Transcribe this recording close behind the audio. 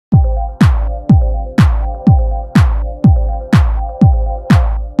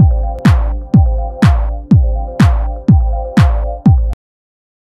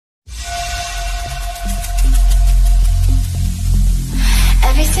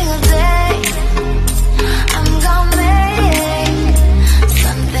single day I'm gonna make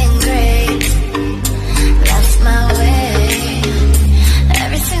something great. That's my way.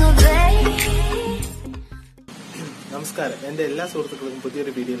 Every single day. നമസ്കാരം, എൻ്റെ എല്ലാ സുഹൃത്തുക്കൾക്കും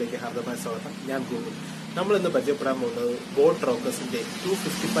പുതിയൊരു വീഡിയോയിലേക്ക് ഹാർദമായ സ്വാഗതം. ഞാൻ ഗൂഗിൾ. നമ്മളിന്ന് പരിചയപ്പെടാൻ പോകുന്നത് ബോട്ട് റോക്കേഴ്സിന്റെ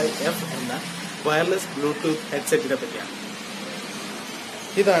 255F എന്ന വയർലെസ് ബ്ലൂടൂത്ത് ഹെഡ്സെറ്റിനെ പറ്റിയാണ്.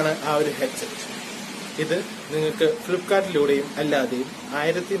 ഇതാണ് ആ ഒരു ഹെഡ്സെറ്റ്. ഇത് നിങ്ങൾക്ക് ഫ്ലിപ്കാർട്ടിലൂടെയും അല്ലാതെയും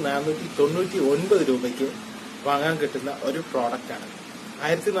 1499 രൂപയ്ക്ക് വാങ്ങാൻ കിട്ടുന്ന ഒരു പ്രോഡക്റ്റാണ്.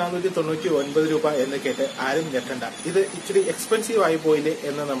 1499 രൂപ എന്ന് കേട്ട് ആരും ഞെട്ടണ്ട. ഇത് ഇച്ചിരി എക്സ്പെൻസീവ് ആയി പോയില്ലേ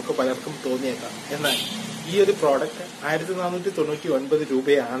എന്ന് നമുക്ക് പലർക്കും തോന്നിയേക്കാം. എന്നാൽ ഈ ഒരു പ്രോഡക്റ്റ് 1499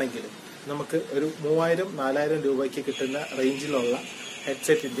 രൂപയാണെങ്കിൽ നമുക്ക് ഒരു 3000-4000 രൂപയ്ക്ക് കിട്ടുന്ന റേഞ്ചിലുള്ള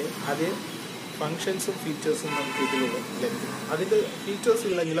ഹെഡ്സെറ്റിന്റെ അതേ ഫങ്ഷൻസും ഫീച്ചേഴ്സും നമുക്ക് ഇതിലൂടെ ലഭിക്കും. അതിന്റെ ഫീച്ചേഴ്സ്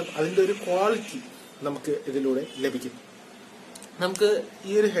ഇല്ലെങ്കിലും അതിന്റെ ഒരു ക്വാളിറ്റി നമുക്ക് ഇതിലൂടെ ലഭിക്കും. നമുക്ക്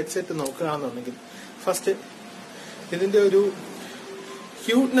ഈ ഒരു ഹെഡ്സെറ്റ് നോക്കുകയാണെന്നുണ്ടെങ്കിൽ ഫസ്റ്റ് ഇതിന്റെ ഒരു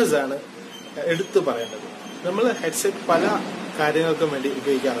ക്യൂട്ട്നെസ് ആണ് എടുത്തു പറയേണ്ടത്. നമ്മൾ ഹെഡ്സെറ്റ് പല കാര്യങ്ങൾക്കും വേണ്ടി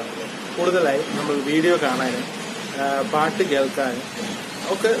ഉപയോഗിക്കാറുണ്ട്. കൂടുതലായി നമ്മൾ വീഡിയോ കാണാനും പാട്ട് കേൾക്കാനും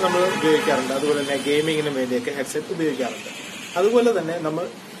ഒക്കെ നമ്മൾ ഉപയോഗിക്കാറുണ്ട്. അതുപോലെ തന്നെ ഗെയിമിങ്ങിനും വേണ്ടിയൊക്കെ ഹെഡ്സെറ്റ് ഉപയോഗിക്കാറുണ്ട്. അതുപോലെ തന്നെ നമ്മൾ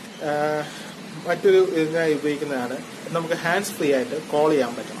മറ്റൊരു ഇതിനായി ഉപയോഗിക്കുന്നതാണ് നമുക്ക് ഹാൻഡ്സ് ഫ്രീ ആയിട്ട് കോൾ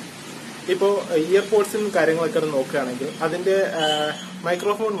ചെയ്യാൻ പറ്റണം. ഇപ്പോൾ ഇയർപോഡ്സിനും കാര്യങ്ങളൊക്കെ നോക്കുകയാണെങ്കിൽ അതിന്റെ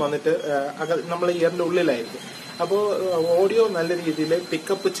മൈക്രോഫോൺ വന്നിട്ട് നമ്മൾ ഇയറിന്റെ ഉള്ളിലായിരിക്കും. അപ്പോൾ ഓഡിയോ നല്ല രീതിയിൽ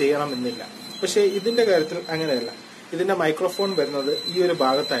പിക്കപ്പ് ചെയ്യണമെന്നില്ല. പക്ഷെ ഇതിന്റെ കാര്യത്തിൽ അങ്ങനെയല്ല. ഇതിന്റെ മൈക്രോഫോൺ വരുന്നത് ഈ ഒരു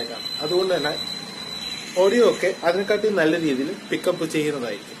ഭാഗത്തായിട്ടാണ്. അതുകൊണ്ട് തന്നെ ഓഡിയോ ഒക്കെ അതിനെക്കാട്ടി നല്ല രീതിയിൽ പിക്കപ്പ്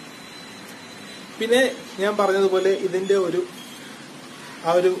ചെയ്യുന്നതായിരിക്കും. പിന്നെ ഞാൻ പറഞ്ഞതുപോലെ ഇതിന്റെ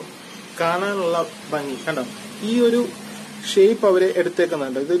ആ ഒരു കാണാനുള്ള ഭംഗി കണ്ടോ, ഈ ഒരു ഷേപ്പ് അവര്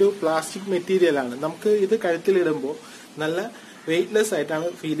എടുത്തേക്കുന്നുണ്ട്. ഇതൊരു പ്ലാസ്റ്റിക് മെറ്റീരിയൽ ആണ്. നമുക്ക് ഇത് കഴുത്തിലിടുമ്പോൾ നല്ല വെയിറ്റ്ലെസ് ആയിട്ടാണ്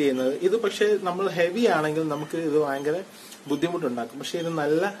ഫീൽ ചെയ്യുന്നത്. ഇത് പക്ഷെ നമ്മൾ ഹെവി ആണെങ്കിൽ നമുക്ക് ഇത് ഭയങ്കര ബുദ്ധിമുട്ടുണ്ടാക്കും. പക്ഷെ ഇത്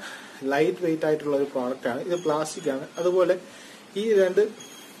നല്ല ലൈറ്റ് വെയിറ്റ് ആയിട്ടുള്ള ഒരു പ്രോഡക്റ്റ് ആണ്. ഇത് പ്ലാസ്റ്റിക് ആണ്. അതുപോലെ ഈ രണ്ട്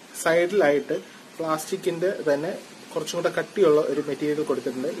സൈഡിലായിട്ട് പ്ലാസ്റ്റിക്കിന്റെ തന്നെ കുറച്ചും കൂടെ കട്ടിയുള്ള ഒരു മെറ്റീരിയൽ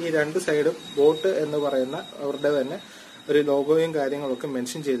കൊടുത്തിട്ടുണ്ട്. ഈ രണ്ട് സൈഡും ബോട്ട് എന്ന് പറയുന്ന അവരുടെ തന്നെ ഒരു ലോഗോയും കാര്യങ്ങളൊക്കെ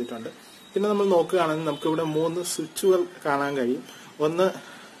മെൻഷൻ ചെയ്തിട്ടുണ്ട്. പിന്നെ നമ്മൾ നോക്കുകയാണെങ്കിൽ നമുക്ക് ഇവിടെ 3 സ്വിച്ചുകൾ കാണാൻ കഴിയും. ഒന്ന്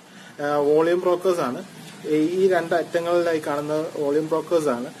വോളിയം റോക്കേഴ്സ് ആണ്. ഈ രണ്ട് അറ്റങ്ങളിലായി കാണുന്നത് വോളിയം റോക്കേഴ്സ്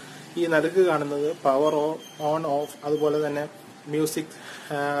ആണ്. ഈ നടുക്ക് കാണുന്നത് പവർ ഓൺ ഓഫ്, അതുപോലെ തന്നെ മ്യൂസിക്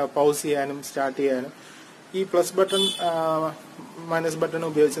പൗസ് ചെയ്യാനും സ്റ്റാർട്ട് ചെയ്യാനും, ഈ പ്ലസ് ബട്ടൺ മൈനസ് ബട്ടൺ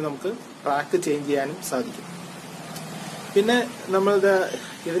ഉപയോഗിച്ച് നമുക്ക് ട്രാക്ക് ചേഞ്ച് ചെയ്യാനും സാധിക്കും. പിന്നെ നമ്മളുടെ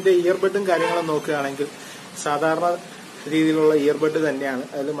ഇതിന്റെ ഇയർബഡും കാര്യങ്ങളും നോക്കുകയാണെങ്കിൽ സാധാരണ രീതിയിലുള്ള ഇയർബഡ് തന്നെയാണ്.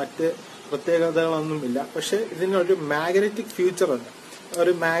 അതിൽ മറ്റ് പ്രത്യേകതകളൊന്നുമില്ല. പക്ഷെ ഇതിനൊരു മാഗ്നറ്റിക് ഫ്യൂച്ചർ ഉണ്ട്,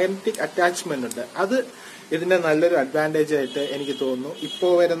 ഒരു മാഗ്നറ്റിക് അറ്റാച്ച്മെന്റ് ഉണ്ട്. അത് ഇതിന്റെ നല്ലൊരു അഡ്വാൻറ്റേജ് ആയിട്ട് എനിക്ക് തോന്നുന്നു.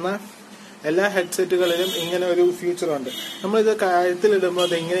 ഇപ്പോൾ വരുന്ന എല്ലാ ഹെഡ്സെറ്റുകളിലും ഇങ്ങനെ ഒരു ഫ്യൂച്ചർ ഉണ്ട്. നമ്മളിത് കഴുത്തിലിടുമ്പോൾ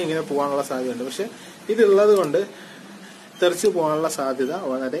അത് ഇങ്ങനെ പോകാനുള്ള സാധ്യതയുണ്ട്. പക്ഷെ ഇതുള്ളത് കൊണ്ട് തെറിച്ചു പോകാനുള്ള സാധ്യത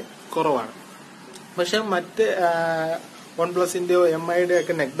വളരെ കുറവാണ്. പക്ഷെ മറ്റ് OnePlusന്റെയോ MIയുടെ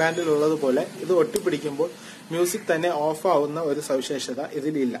ഒക്കെ നെക്ക് ബാൻഡിൽ ഉള്ളതുപോലെ ഇത് ഒട്ടിപ്പിടിക്കുമ്പോൾ മ്യൂസിക് തന്നെ ഓഫ് ആവുന്ന ഒരു സവിശേഷത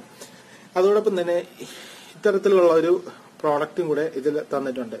ഇതിലില്ല. അതോടൊപ്പം തന്നെ ഇത്തരത്തിലുള്ള ഒരു പ്രോഡക്റ്റും കൂടെ ഇതിൽ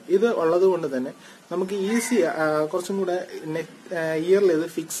തന്നിട്ടുണ്ട്. ഇത് ഉള്ളത് കൊണ്ട് തന്നെ നമുക്ക് ഈസി കുറച്ചും കൂടെ ഇയറിൽ ഇത്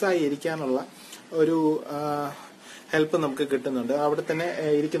ഫിക്സ് ആയി ഇരിക്കാനുള്ള ഒരു ഹെൽപ്പ് നമുക്ക് കിട്ടുന്നുണ്ട്. അവിടെ തന്നെ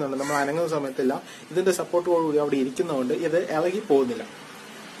ഇരിക്കുന്നുണ്ട്. നമ്മൾ അനങ്ങുന്ന സമയത്തെല്ലാം ഇതിന്റെ സപ്പോർട്ടോടുകൂടി അവിടെ ഇരിക്കുന്നതുകൊണ്ട് ഇത് ഇളകി പോകുന്നില്ല.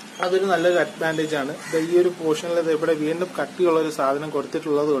 അതൊരു നല്ലൊരു അഡ്വാൻറ്റേജ് ആണ്. ഈ ഒരു പോർഷനിൽ ഇവിടെ വീണ്ടും കട്ടിയുള്ള ഒരു സാധനം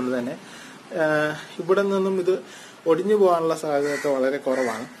കൊടുത്തിട്ടുള്ളത് കൊണ്ട് തന്നെ ഇവിടെ നിന്നും ഇത് ഒടിഞ്ഞു പോകാനുള്ള സാധ്യത വളരെ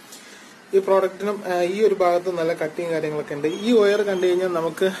കുറവാണ്. ഈ പ്രോഡക്റ്റിനും ഈ ഒരു ഭാഗത്ത് നല്ല കട്ടിയും കാര്യങ്ങളൊക്കെ ഉണ്ട്. ഈ വയർ കണ്ടു കഴിഞ്ഞാൽ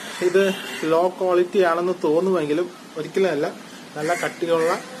നമുക്ക് ഇത് ലോ ക്വാളിറ്റി ആണെന്ന് തോന്നുമെങ്കിലും ഒരിക്കലുമല്ല. നല്ല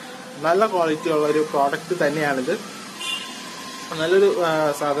കട്ടിയുള്ള നല്ല ക്വാളിറ്റിയുള്ള ഒരു പ്രോഡക്റ്റ് തന്നെയാണിത്. നല്ലൊരു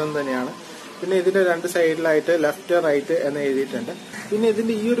സാധനം തന്നെയാണ്. പിന്നെ ഇതിന്റെ രണ്ട് സൈഡിലായിട്ട് ലെഫ്റ്റ് റൈറ്റ് എന്ന് എഴുതിയിട്ടുണ്ട്. പിന്നെ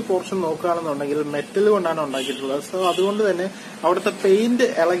ഇതിന്റെ ഈ ഒരു പോർഷൻ നോക്കുകയാണെന്നുണ്ടെങ്കിൽ മെറ്റൽ കൊണ്ടാണ് ഉണ്ടാക്കിയിട്ടുള്ളത്. സോ അതുകൊണ്ട് തന്നെ അവിടുത്തെ പെയിന്റ്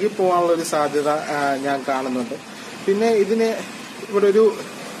ഇളകി പോകാനുള്ള ഒരു സാധ്യത ഞാൻ കാണുന്നുണ്ട്. പിന്നെ ഇതിന് ഇവിടെ ഒരു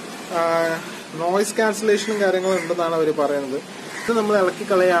നോയിസ് ക്യാൻസലേഷനും കാര്യങ്ങളും ഉണ്ടെന്നാണ് അവർ പറയുന്നത്. ഇത് നമ്മൾ ഇളക്കി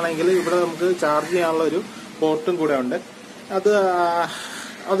കളയുകയാണെങ്കിൽ ഇവിടെ നമുക്ക് ചാർജ് ചെയ്യാനുള്ള ഒരു പോർട്ടും കൂടെ ഉണ്ട്.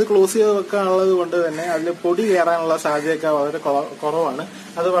 അത് ക്ലോസ് ചെയ്ത് വെക്കാനുള്ളത് കൊണ്ട് തന്നെ അതിൽ പൊടി കയറാനുള്ള സാധ്യതയൊക്കെ വളരെ കുറവാണ്.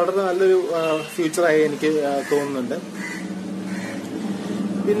 അത് വളരെ നല്ലൊരു ഫ്യൂച്ചറായി എനിക്ക് തോന്നുന്നുണ്ട്.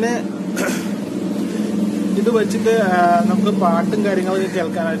 പിന്നെ ഇത് വെച്ചിട്ട് നമുക്ക് പാട്ടും കാര്യങ്ങളൊക്കെ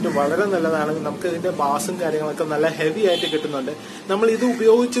കേൾക്കാനായിട്ട് വളരെ നല്ലതാണ്. നമുക്ക് ഇതിന്റെ ബാസും കാര്യങ്ങളൊക്കെ നല്ല ഹെവി ആയിട്ട് കിട്ടുന്നുണ്ട്. നമ്മൾ ഇത്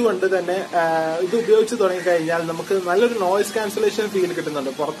ഉപയോഗിച്ചുകൊണ്ട് തന്നെ ഇത് ഉപയോഗിച്ച് തുടങ്ങിക്കഴിഞ്ഞാൽ നമുക്ക് നല്ലൊരു നോയിസ് ക്യാൻസലേഷൻ ഫീൽ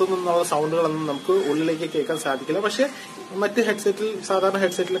കിട്ടുന്നുണ്ട്. പുറത്തു നിന്നുള്ള സൗണ്ടുകളൊന്നും നമുക്ക് ഉള്ളിലേക്ക് കേൾക്കാൻ സാധിക്കില്ല. പക്ഷെ മറ്റ് ഹെഡ്സെറ്റിൽ സാധാരണ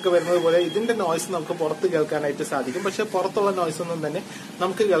ഹെഡ്സെറ്റിലൊക്കെ വരുന്നത് പോലെ ഇതിന്റെ നോയ്സ് നമുക്ക് പുറത്ത് കേൾക്കാനായിട്ട് സാധിക്കും. പക്ഷെ പുറത്തുള്ള നോയ്സ് ഒന്നും തന്നെ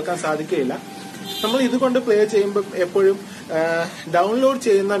നമുക്ക് കേൾക്കാൻ സാധിക്കുകയില്ല. നമ്മൾ ഇതുകൊണ്ട് പ്ലേ ചെയ്യുമ്പോൾ എപ്പോഴും ഡൗൺലോഡ്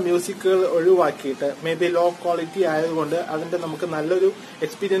ചെയ്യുന്ന മ്യൂസിക്കുകൾ ഒഴിവാക്കിയിട്ട് മേ ബി ലോ ക്വാളിറ്റി ആയതുകൊണ്ട് അതിന്റെ നമുക്ക് നല്ലൊരു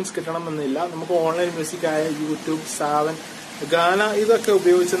എക്സ്പീരിയൻസ് കിട്ടണമെന്നില്ല. നമുക്ക് ഓൺലൈൻ മ്യൂസിക് ആയ യൂട്യൂബ്, സാവൻ, ഗാന ഇതൊക്കെ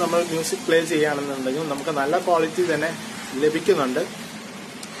ഉപയോഗിച്ച് നമ്മൾ മ്യൂസിക് പ്ലേ ചെയ്യുകയാണെന്നുണ്ടെങ്കിൽ നമുക്ക് നല്ല ക്വാളിറ്റി തന്നെ ലഭിക്കുന്നുണ്ട്.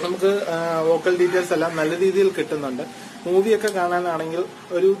 നമുക്ക് വോക്കൽ ഡീറ്റെയിൽസ് എല്ലാം നല്ല രീതിയിൽ കിട്ടുന്നുണ്ട്. മൂവിയൊക്കെ കാണാനാണെങ്കിൽ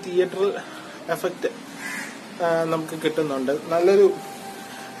ഒരു തിയേറ്റർ എഫക്റ്റ് നമുക്ക് കിട്ടുന്നുണ്ട്. നല്ലൊരു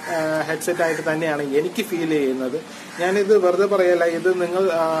ഹെഡ്സെറ്റ് ആയിട്ട് തന്നെയാണ് എനിക്ക് ഫീൽ ചെയ്യുന്നത്. ഞാനിത് വെറുതെ പറയല്ല. ഇത് നിങ്ങൾ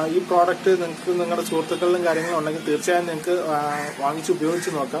ഈ പ്രോഡക്റ്റ് നിങ്ങൾക്ക് നിങ്ങളുടെ സുഹൃത്തുക്കളിലും കാര്യങ്ങളും ഉണ്ടെങ്കിൽ തീർച്ചയായും നിങ്ങൾക്ക് വാങ്ങിച്ച്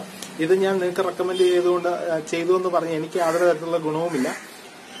ഉപയോഗിച്ച് നോക്കാം. ഇത് ഞാൻ നിങ്ങൾക്ക് റെക്കമെൻഡ് ചെയ്തു എന്ന് പറഞ്ഞ് എനിക്ക് യാതൊരു തരത്തിലുള്ള ഗുണവുമില്ല.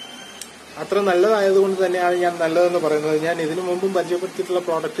 അത്ര നല്ലതായതുകൊണ്ട് തന്നെയാണ് ഞാൻ നല്ലതെന്ന് പറയുന്നത്. ഞാൻ ഇതിനു മുമ്പും പരിചയപ്പെടുത്തിയിട്ടുള്ള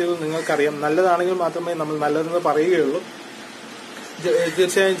പ്രോഡക്റ്റുകൾ നിങ്ങൾക്കറിയാം. നല്ലതാണെങ്കിൽ മാത്രമേ നമ്മൾ നല്ലതെന്ന് പറയുകയുള്ളൂ.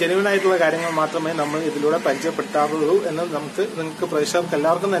 തീർച്ചയായും ജെന്യുവൻ ആയിട്ടുള്ള കാര്യങ്ങൾ മാത്രമേ നമ്മൾ ഇതിലൂടെ പരിചയപ്പെടുത്താറുള്ളൂ എന്ന് നിങ്ങൾക്ക് പ്രേക്ഷകർക്ക്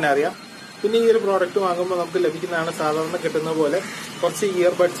എല്ലാവർക്കും തന്നെ അറിയാം. പിന്നെ ഈ ഒരു പ്രോഡക്റ്റ് വാങ്ങുമ്പോൾ നമുക്ക് ലഭിക്കുന്നതാണ് സാധാരണ കിട്ടുന്ന പോലെ കുറച്ച്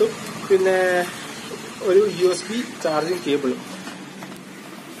ഇയർബഡ്സും പിന്നെ ഒരു USB ചാർജിങ് കേബിളും.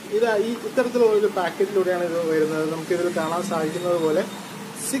 ഇത്തരത്തിലുള്ള ഒരു പാക്കറ്റിലൂടെയാണ് ഇത് വരുന്നത്. നമുക്ക് ഇതിൽ കാണാൻ സാധിക്കുന്നത് പോലെ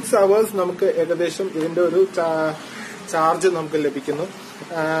 6 hours നമുക്ക് ഏകദേശം ഇതിന്റെ ഒരു ചാർജ് നമുക്ക് ലഭിക്കുന്നു.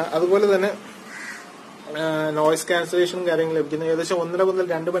 അതുപോലെ തന്നെ നോയ്സ് ക്യാൻസലേഷനും കാര്യങ്ങളും ലഭിക്കുന്നത് ഏകദേശം 1.5 മുതൽ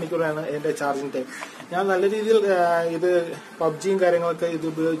 2 മണിക്കൂറാണ് ഇതിന്റെ ചാർജിങ് ടൈം. ഞാൻ നല്ല രീതിയിൽ ഇത് പബ്ജിയും കാര്യങ്ങളൊക്കെ ഇത്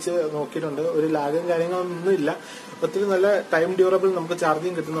ഉപയോഗിച്ച് നോക്കിയിട്ടുണ്ട്. ഒരു ലാഗും കാര്യങ്ങളൊന്നും ഇല്ല. ഒത്തിരി നല്ല ടൈം ഡ്യൂറബിൾ നമുക്ക്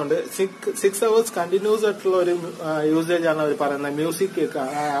ചാർജിങ് കിട്ടുന്നുണ്ട്. 6 hours കണ്ടിന്യൂസ് ആയിട്ടുള്ള ഒരു യൂസേജ് ആണ് അവർ പറയുന്നത്. മ്യൂസിക് കേക്ക്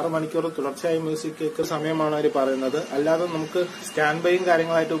 6 മണിക്കൂർ തുടർച്ചയായി മ്യൂസിക് കേക്ക് സമയമാണ് അവർ പറയുന്നത്. അല്ലാതെ നമുക്ക് സ്റ്റാൻഡ് ബൈയും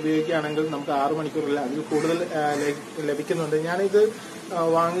കാര്യങ്ങളായിട്ട് ഉപയോഗിക്കുകയാണെങ്കിൽ നമുക്ക് 6 മണിക്കൂറില്ല അതിൽ കൂടുതൽ ലഭിക്കുന്നുണ്ട്. ഞാനിത്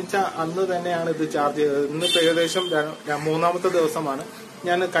വാങ്ങിച്ച അന്ന് തന്നെയാണ് ഇത് ചാർജ് ചെയ്തത്. ഇന്നിപ്പോ ഏകദേശം 3ാമത്തെ ദിവസമാണ്.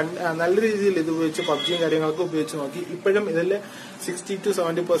 ഞാൻ നല്ല രീതിയിൽ ഇത് ഉപയോഗിച്ച് പബ്ജിയും കാര്യങ്ങളൊക്കെ ഉപയോഗിച്ച് നോക്കി. ഇപ്പോഴും ഇതിൽ 60 to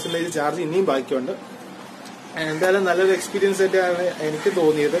 70% ചാർജ് ഇനിയും ബാക്കിയുണ്ട്. എന്തായാലും നല്ലൊരു എക്സ്പീരിയൻസ് ആയിട്ടാണ് എനിക്ക്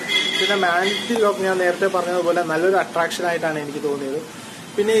തോന്നിയത്. പിന്നെ മാഗ്നറ്റിക് ലോക്ക് ഞാൻ നേരത്തെ പറഞ്ഞതുപോലെ നല്ലൊരു അട്രാക്ഷൻ ആയിട്ടാണ് എനിക്ക് തോന്നിയത്.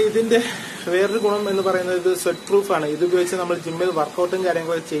 പിന്നെ ഇതിന്റെ വേറൊരു ഗുണം എന്ന് പറയുന്നത് ഇത് സ്വെറ്റ് പ്രൂഫ് ആണ്. ഇത് ഉപയോഗിച്ച് നമ്മൾ ജിമ്മിൽ വർക്കൗട്ടും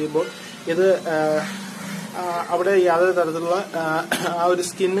കാര്യങ്ങളൊക്കെ ചെയ്യുമ്പോൾ ഇത് അവിടെ യാതൊരു തരത്തിലുള്ള ആ ഒരു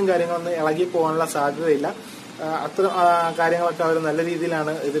സ്കിന്നും കാര്യങ്ങളൊന്നും ഇളകി പോകാനുള്ള സാധ്യതയില്ല. അത്ര കാര്യങ്ങളൊക്കെ അവർ നല്ല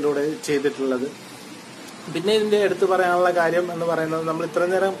രീതിയിലാണ് ഇതിലൂടെ ചെയ്തിട്ടുള്ളത്. പിന്നെ ഇതിന്റെ എടുത്തു പറയാനുള്ള കാര്യം എന്ന് പറയുന്നത് നമ്മൾ ഇത്ര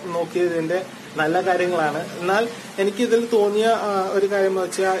നേരം നോക്കിയത് ഇതിന്റെ നല്ല കാര്യങ്ങളാണ്. എന്നാൽ എനിക്ക് ഇതിൽ തോന്നിയ ഒരു കാര്യം എന്ന്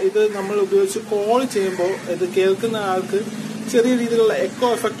വെച്ചാൽ ഇത് നമ്മൾ ഉപയോഗിച്ച് കോൾ ചെയ്യുമ്പോൾ ഇത് കേൾക്കുന്ന ആൾക്ക് ചെറിയ രീതിയിലുള്ള എക്കോ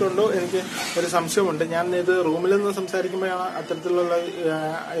എഫക്റ്റ് ഉണ്ടോ എനിക്ക് ഒരു സംശയമുണ്ട്. ഞാൻ ഇത് റൂമിൽ നിന്ന് സംസാരിക്കുമ്പോഴാണ് അത്തരത്തിലുള്ള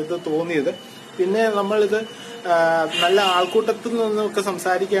ഇത് തോന്നിയത്. പിന്നെ നമ്മളിത് നല്ല ആൾക്കൂട്ടത്തിൽ നിന്നൊക്കെ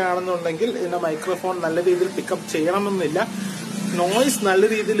സംസാരിക്കുകയാണെന്നുണ്ടെങ്കിൽ ഇതിന്റെ മൈക്രോഫോൺ നല്ല രീതിയിൽ പിക്കപ്പ് ചെയ്യണമെന്നില്ല. നോയ്സ് നല്ല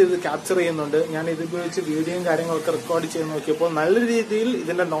രീതിയിൽ ഇത് ക്യാപ്ചർ ചെയ്യുന്നുണ്ട്. ഞാൻ ഇത് ഉപയോഗിച്ച് വീഡിയോയും കാര്യങ്ങളൊക്കെ റെക്കോർഡ് ചെയ്ത് നോക്കിയപ്പോൾ നല്ല രീതിയിൽ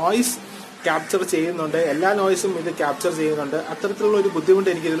ഇതിന്റെ നോയ്സ് ക്യാപ്ചർ ചെയ്യുന്നുണ്ട്. എല്ലാ നോയ്സും ഇത് ക്യാപ്ചർ ചെയ്യുന്നുണ്ട്. അത്തരത്തിലുള്ള ഒരു ബുദ്ധിമുട്ട്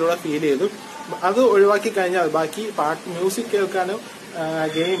എനിക്ക് ഇതിലൂടെ ഫീൽ ചെയ്തു. അത് ഒഴിവാക്കി കഴിഞ്ഞാൽ ബാക്കി മ്യൂസിക് കേൾക്കാനും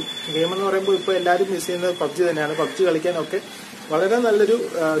ഗെയിം എന്ന് പറയുമ്പോൾ ഇപ്പോൾ എല്ലാവരും യൂസ് ചെയ്യുന്നത് പബ്ജി തന്നെയാണ്. പബ്ജി കളിക്കാനൊക്കെ വളരെ നല്ലൊരു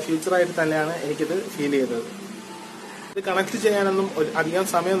ഫീച്ചറായിട്ട് തന്നെയാണ് എനിക്കിത് ഫീൽ ചെയ്തത്. ഇത് കണക്ട് ചെയ്യാനൊന്നും അധികം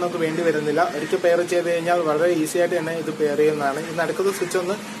സമയം നമുക്ക് വേണ്ടി വരുന്നില്ല. ഒരിക്കൽ പെയർ ചെയ്ത് കഴിഞ്ഞാൽ വളരെ ഈസി ആയിട്ട് തന്നെ ഇത് പെയർ ചെയ്യുന്നതാണ്. ഈ നടുക്കുന്ന സ്വിച്ച്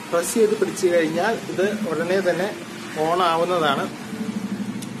ഒന്ന് പ്രസ് ചെയ്ത് പിടിച്ചു കഴിഞ്ഞാൽ ഇത് ഉടനെ തന്നെ ഓൺ ആവുന്നതാണ്.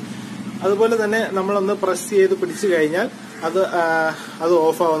 അതുപോലെ തന്നെ നമ്മളൊന്ന് പ്രസ് ചെയ്ത് പിടിച്ചു കഴിഞ്ഞാൽ അത്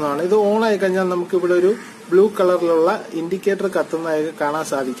ഓഫ് ആവുന്നതാണ്. ഇത് ഓൺ ആയി കഴിഞ്ഞാൽ നമുക്ക് ഇവിടെ ഒരു ബ്ലൂ കളറിലുള്ള ഇൻഡിക്കേറ്റർ കത്തുന്നതായി കാണാൻ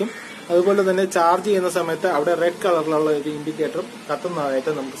സാധിക്കും. അതുപോലെ തന്നെ ചാർജ് ചെയ്യുന്ന സമയത്ത് അവിടെ റെഡ് കളറിലുള്ള ഒരു ഇൻഡിക്കേറ്ററും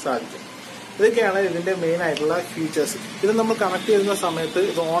കത്തുന്നതായിട്ട് നമുക്ക് സാധിക്കും. ഇതൊക്കെയാണ് ഇതിന്റെ മെയിൻ ആയിട്ടുള്ള ഫീച്ചേഴ്സ്. ഇത് നമ്മൾ കണക്ട് ചെയ്യുന്ന സമയത്ത്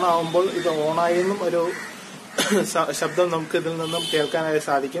ഇത് ഓൺ ആവുമ്പോൾ ഇത് ഓണായെന്നും ഒരു ശബ്ദം നമുക്ക് ഇതിൽ നിന്നും കേൾക്കാനായി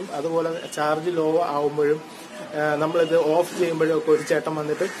സാധിക്കും. അതുപോലെ ചാർജ് ലോ ആവുമ്പോഴും നമ്മളിത് ഓഫ് ചെയ്യുമ്പോഴും ഒക്കെ ഒരു ചേട്ടൻ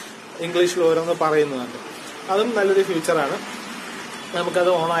വന്നിട്ട് ഇംഗ്ലീഷിൽ ഓരോന്ന് പറയുന്നുണ്ട്. അതും നല്ലൊരു ഫീച്ചറാണ്. നമുക്കത്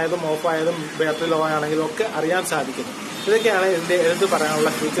ഓണായതും ഓഫായതും ബാറ്ററി ലോ ആണെങ്കിലും ഒക്കെ അറിയാൻ സാധിക്കുന്നു. ഇതൊക്കെയാണ് ഇതിന്റെ എടുത്ത് പറയാനുള്ള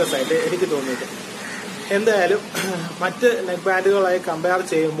ഫീച്ചേഴ്സ് ആയിട്ട് എനിക്ക് തോന്നിയത്. എന്തായാലും മറ്റ് നെക്ക് ബാൻഡുകളായി കമ്പയർ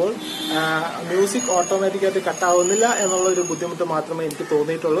ചെയ്യുമ്പോൾ മ്യൂസിക് ഓട്ടോമാറ്റിക്കായിട്ട് കട്ടാവുന്നില്ല എന്നുള്ള ഒരു ബുദ്ധിമുട്ട് മാത്രമേ എനിക്ക്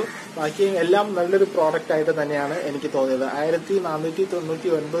തോന്നിയിട്ടുള്ളൂ. ബാക്കി എല്ലാം നല്ലൊരു പ്രോഡക്റ്റ് ആയിട്ട് തന്നെയാണ് എനിക്ക് തോന്നിയത്.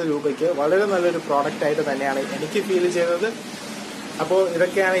 1499 രൂപയ്ക്ക് വളരെ നല്ലൊരു പ്രോഡക്റ്റ് ആയിട്ട് തന്നെയാണ് എനിക്ക് ഫീൽ ചെയ്തത്. അപ്പോൾ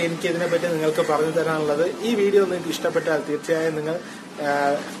ഇതൊക്കെയാണ് എനിക്ക് ഇതിനെപ്പറ്റി നിങ്ങൾക്ക് പറഞ്ഞു തരാനുള്ളത്. ഈ വീഡിയോ നിങ്ങൾക്ക് ഇഷ്ടപ്പെട്ടാൽ തീർച്ചയായും നിങ്ങൾ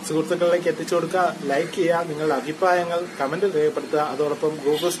സുഹൃത്തുക്കളിലേക്ക് എത്തിച്ചു കൊടുക്കുക, ലൈക്ക് ചെയ്യുക, നിങ്ങളുടെ അഭിപ്രായങ്ങൾ കമന്റിൽ രേഖപ്പെടുത്തുക. അതോടൊപ്പം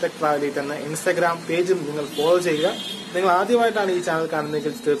ഗൂഗിൾ ടെക് ട്രാവൽ എന്ന ഇൻസ്റ്റാഗ്രാം പേജും നിങ്ങൾ ഫോളോ ചെയ്യുക. നിങ്ങൾ ആദ്യമായിട്ടാണ് ഈ ചാനൽ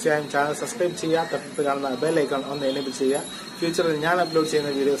കാണുന്നതെങ്കിൽ തീർച്ചയായും ചാനൽ സബ്സ്ക്രൈബ് ചെയ്യുക. തൊട്ടടുത്ത് കാണുന്ന ബെൽ ഐക്കൺ ഒന്ന് എനേബിൾ ചെയ്യുക. ഫ്യൂച്ചറിൽ ഞാൻ അപ്ലോഡ്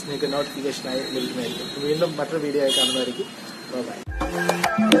ചെയ്യുന്ന വീഡിയോസ് നിങ്ങൾക്ക് നോട്ടിഫിക്കേഷനായി ലഭിക്കുന്നതായിരിക്കും. വീണ്ടും മറ്റൊരു വീഡിയോ ആയി കാണുന്നതായിരിക്കും.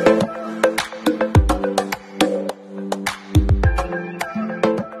 ബൈ.